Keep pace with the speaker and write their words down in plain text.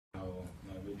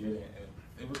didn't.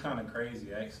 It was kind of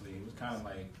crazy, actually. It was kind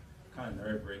of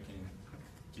nerve-wracking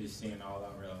just seeing all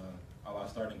our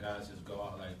starting guys just go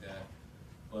out like that.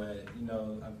 But, you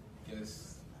know, I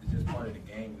guess it's just part of the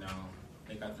game now.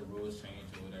 They got the rules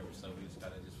changed or whatever, so we just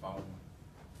got to just follow them.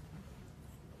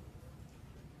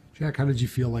 Jack, how did you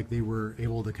feel like they were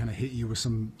able to kind of hit you with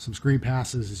some screen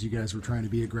passes as you guys were trying to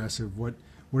be aggressive? What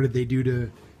did they do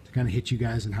to kind of hit you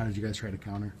guys, and how did you guys try to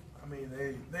counter? I mean,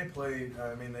 they played.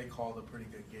 I mean, they called a pretty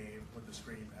good game with the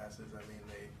screen passes. I mean,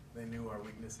 they knew our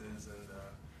weaknesses and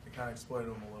they kind of exploited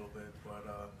them a little bit. But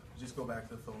just go back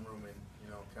to the film room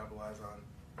and capitalize on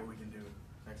what we can do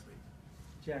next week.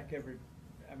 Jack,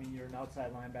 I mean, you're an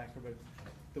outside linebacker, but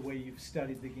the way you've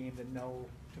studied the game to know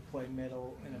to play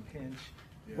middle in a pinch.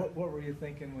 Yeah. What were you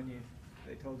thinking when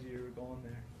they told you were going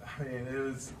there? I mean,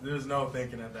 there was no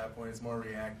thinking at that point. It's more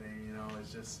reacting.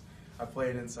 It's just I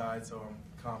played inside, so I'm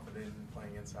confident in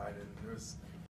playing inside. And